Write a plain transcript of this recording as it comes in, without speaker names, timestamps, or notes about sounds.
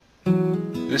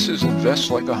This is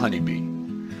Invest Like a Honeybee,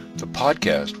 the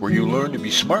podcast where you learn to be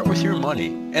smart with your money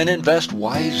and invest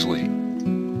wisely.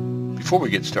 Before we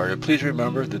get started, please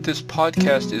remember that this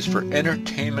podcast is for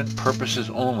entertainment purposes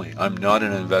only. I'm not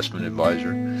an investment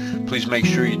advisor. Please make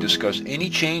sure you discuss any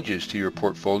changes to your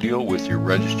portfolio with your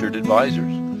registered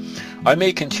advisors. I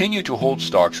may continue to hold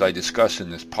stocks I discuss in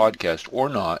this podcast or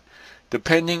not,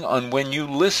 depending on when you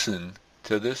listen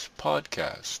to this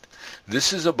podcast.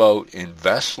 This is about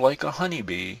Invest Like a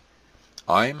Honeybee.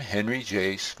 I'm Henry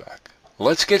J. Speck.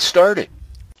 Let's get started.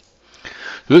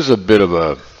 This is a bit of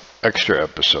a extra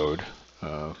episode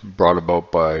brought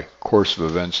about by course of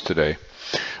events today.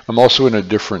 I'm also in a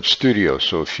different studio,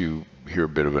 so if you hear a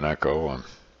bit of an echo,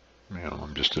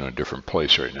 I'm just in a different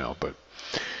place right now. But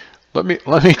let me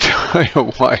tell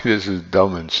you why this is a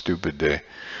dumb and stupid day.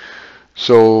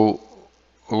 So,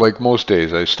 like most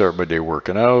days, I start my day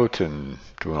working out and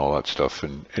doing all that stuff.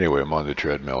 And anyway, I'm on the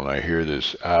treadmill and I hear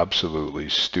this absolutely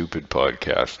stupid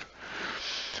podcast.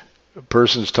 A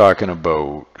person's talking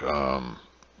about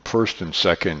first and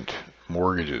second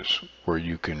mortgages, where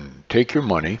you can take your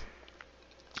money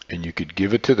and you could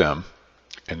give it to them,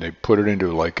 and they put it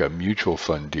into like a mutual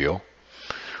fund deal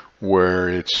where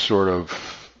it's sort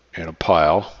of in a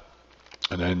pile,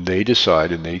 and then they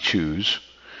decide and they choose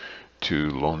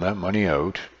to loan that money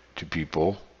out to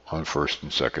people on first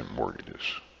and second mortgages.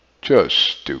 Just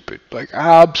stupid, like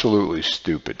absolutely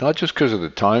stupid. Not just because of the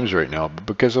times right now, but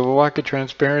because of the lack of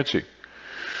transparency.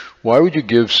 Why would you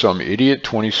give some idiot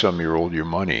 20-some-year-old your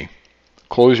money,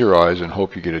 close your eyes and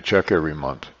hope you get a check every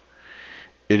month?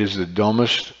 It is the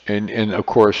dumbest, and of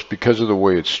course, because of the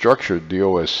way it's structured, the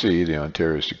OSC, the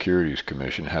Ontario Securities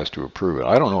Commission, has to approve it.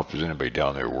 I don't know if there's anybody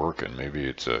down there working. Maybe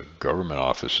it's a government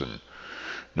office and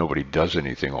nobody does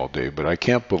anything all day, but I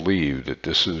can't believe that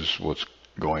this is what's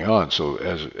going on. So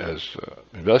as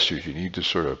investors, you need to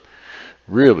sort of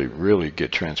really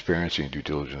get transparency and due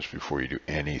diligence before you do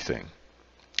anything,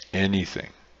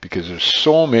 because there's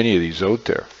so many of these out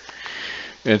there.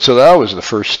 And so that was the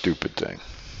first stupid thing,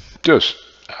 just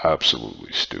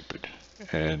absolutely stupid.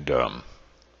 And of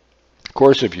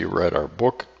course, if you read our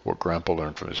book, What Grandpa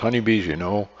Learned from His Honeybees, you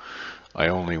know I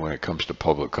only, when it comes to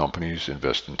public companies,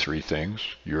 invest in three things.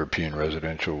 European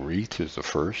Residential REIT is the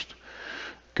first,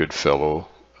 Goodfellow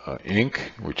Inc.,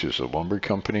 which is a lumber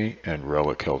company, and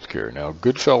Relic Healthcare. Now,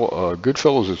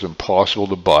 Goodfellows is impossible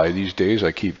to buy these days.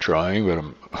 I keep trying, but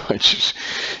I just,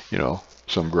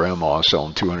 some grandma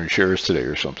selling 200 shares today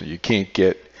or something. You can't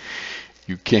get,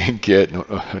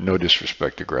 no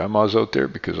disrespect to grandmas out there,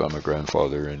 because I'm a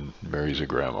grandfather and Mary's a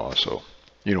grandma, so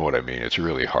you know what I mean. It's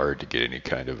really hard to get any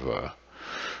kind of a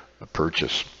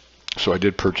purchase. So I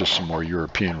did purchase some more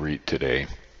European REIT today.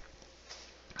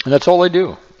 And that's all I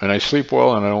do. And I sleep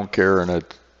well and I don't care, and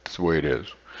that's the way it is.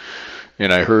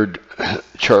 And I heard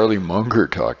Charlie Munger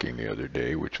talking the other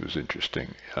day, which was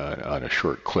interesting, on a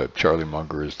short clip. Charlie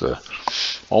Munger is the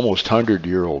almost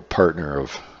 100-year-old partner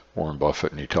of Warren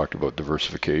Buffett, and he talked about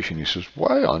diversification. He says,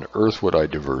 why on earth would I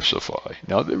diversify?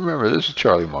 Now, remember, this is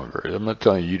Charlie Munger. I'm not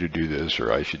telling you to do this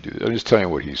or I should do this. I'm just telling you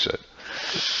what he said.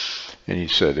 And he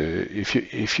said,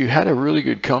 if you had a really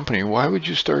good company, why would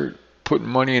you start putting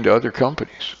money into other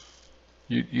companies?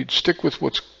 You'd stick with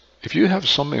if you have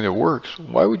something that works,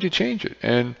 why would you change it?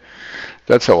 And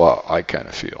that's how I kind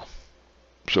of feel.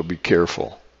 So be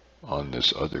careful on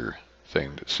this other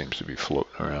thing that seems to be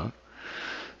floating around.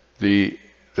 The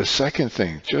second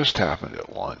thing just happened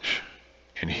at lunch.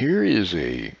 And here is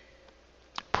a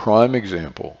prime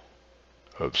example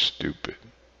of stupid.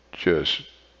 Just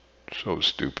so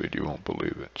stupid you won't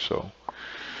believe it. So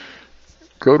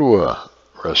go to a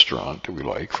restaurant that we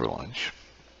like for lunch,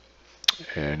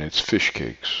 and it's fish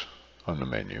cakes on the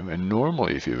menu. And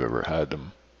normally, if you've ever had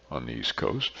them on the East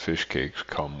Coast, fish cakes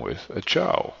come with a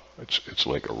chow. It's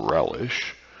like a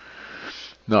relish.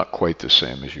 Not quite the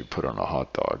same as you put on a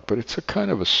hot dog, but it's a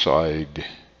kind of a side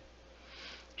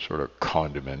sort of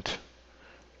condiment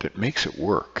that makes it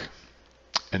work.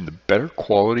 And the better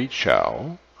quality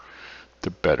chow, the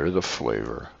better the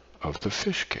flavor of the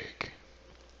fish cake.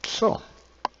 So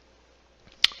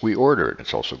we order it.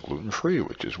 It's also gluten-free,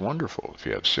 which is wonderful if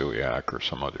you have celiac or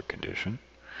some other condition.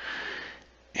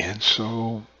 And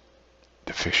so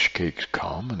the fish cakes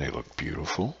come and they look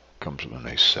beautiful. Comes with a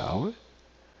nice salad.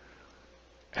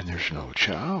 And there's no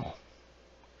chow.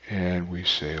 And we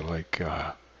say,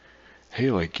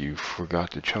 hey, you forgot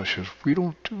the chow. She says, we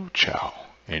don't do chow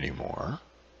anymore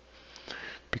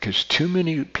because too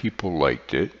many people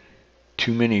liked it.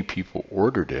 Too many people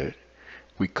ordered it.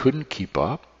 We couldn't keep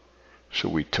up, so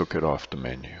we took it off the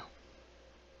menu.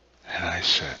 And I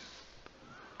said,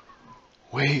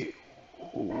 wait,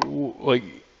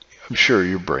 I'm sure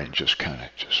your brain just kind of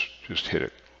just hit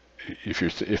it.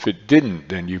 If it didn't,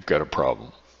 then you've got a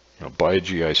problem. Buy a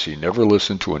GIC. Never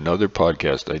listen to another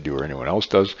podcast I do or anyone else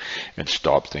does, and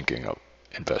stop thinking of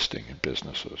investing in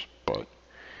businesses. But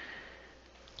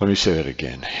let me say that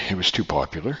again. It was too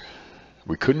popular.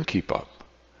 We couldn't keep up.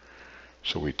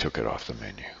 So we took it off the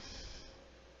menu.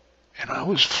 And I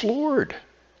was floored.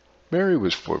 Mary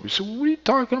was floored. We said, what are you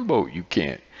talking about? You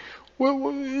can't.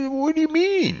 What do you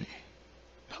mean?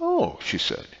 No, she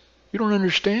said. You don't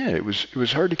understand. It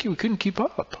was hard to keep. We couldn't keep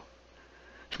up.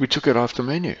 So we took it off the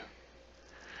menu.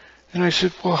 And I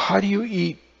said, well, how do you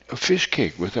eat a fish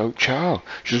cake without chow?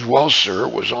 She says, well, sir,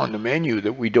 it was on the menu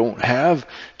that we don't have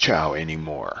chow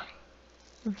anymore.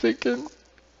 I'm thinking,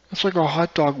 it's like a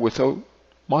hot dog without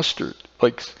mustard.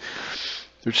 Like,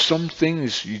 there's some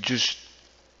things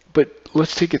but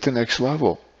let's take it to the next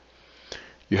level.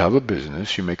 You have a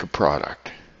business, you make a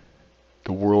product.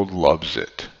 The world loves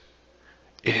it.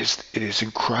 It is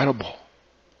incredible.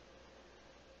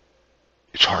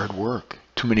 It's hard work.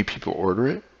 Too many people order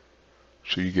it,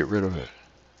 so you get rid of it.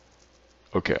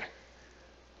 Okay.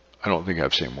 I don't think I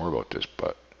have to say more about this,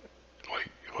 but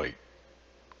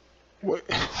what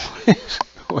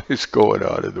is going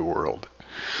on in the world?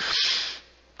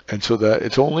 And so that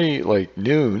it's only like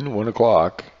noon, 1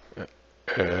 o'clock,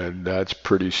 and that's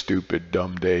pretty stupid,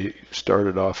 dumb day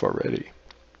started off already.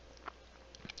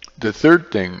 The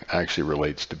third thing actually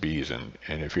relates to bees, and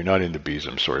if you're not into bees,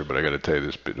 I'm sorry, but I got to tell you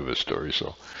this bit of a story.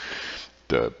 So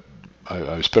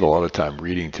I spent a lot of time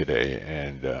reading today,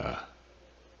 and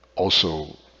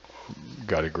also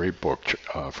got a great book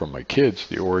from my kids,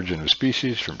 The Origin of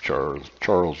Species, from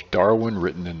Charles Darwin,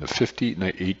 written in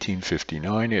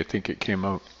 1859, I think it came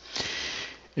out.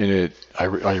 In it, I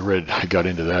got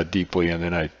into that deeply, and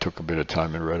then I took a bit of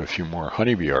time and read a few more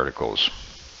honeybee articles.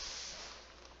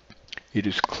 It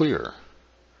is clear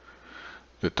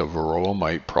that the varroa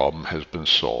mite problem has been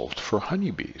solved for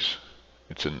honeybees.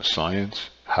 It's in the science,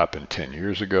 happened 10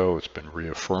 years ago, it's been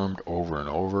reaffirmed over and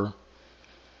over.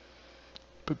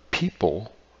 But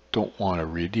people don't want to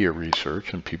read the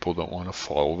research, and people don't want to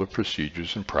follow the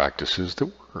procedures and practices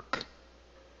that work.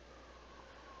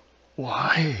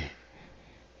 Why?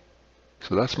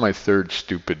 So that's my third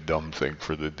stupid dumb thing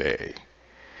for the day.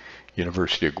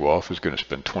 University of Guelph is going to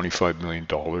spend $25 million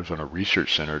on a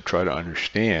research center to try to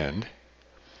understand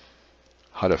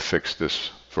how to fix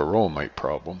this varroa mite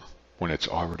problem when it's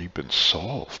already been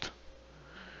solved.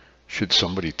 Should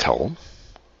somebody tell them?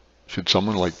 Should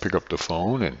someone pick up the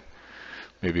phone and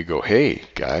maybe go, hey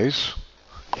guys,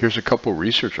 here's a couple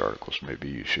research articles maybe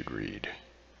you should read?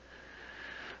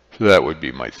 So that would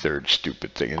be my third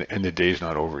stupid thing, and the day's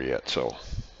not over yet. So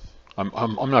I'm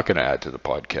not going to add to the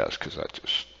podcast, because that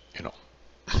just,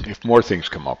 if more things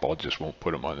come up, won't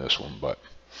put them on this one. But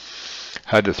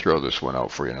had to throw this one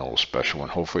out for you, a little special one.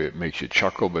 Hopefully it makes you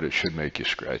chuckle, but it should make you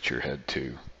scratch your head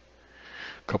too.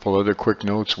 A couple other quick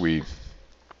notes. We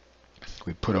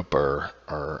put up our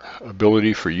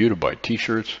ability for you to buy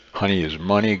t-shirts. Honey is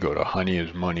Money. Go to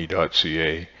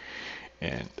honeyismoney.ca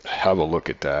and have a look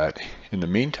at that. In the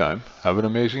meantime, have an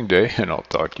amazing day, and I'll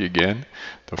talk to you again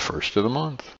the first of the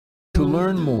month. To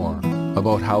learn more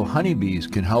about how honeybees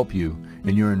can help you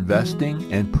in your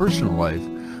investing and personal life,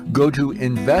 go to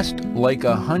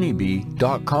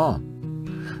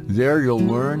investlikeahoneybee.com. There you'll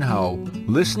learn how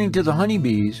listening to the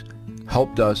honeybees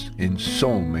helped us in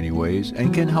so many ways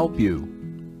and can help you.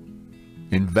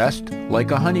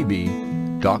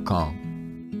 investlikeahoneybee.com.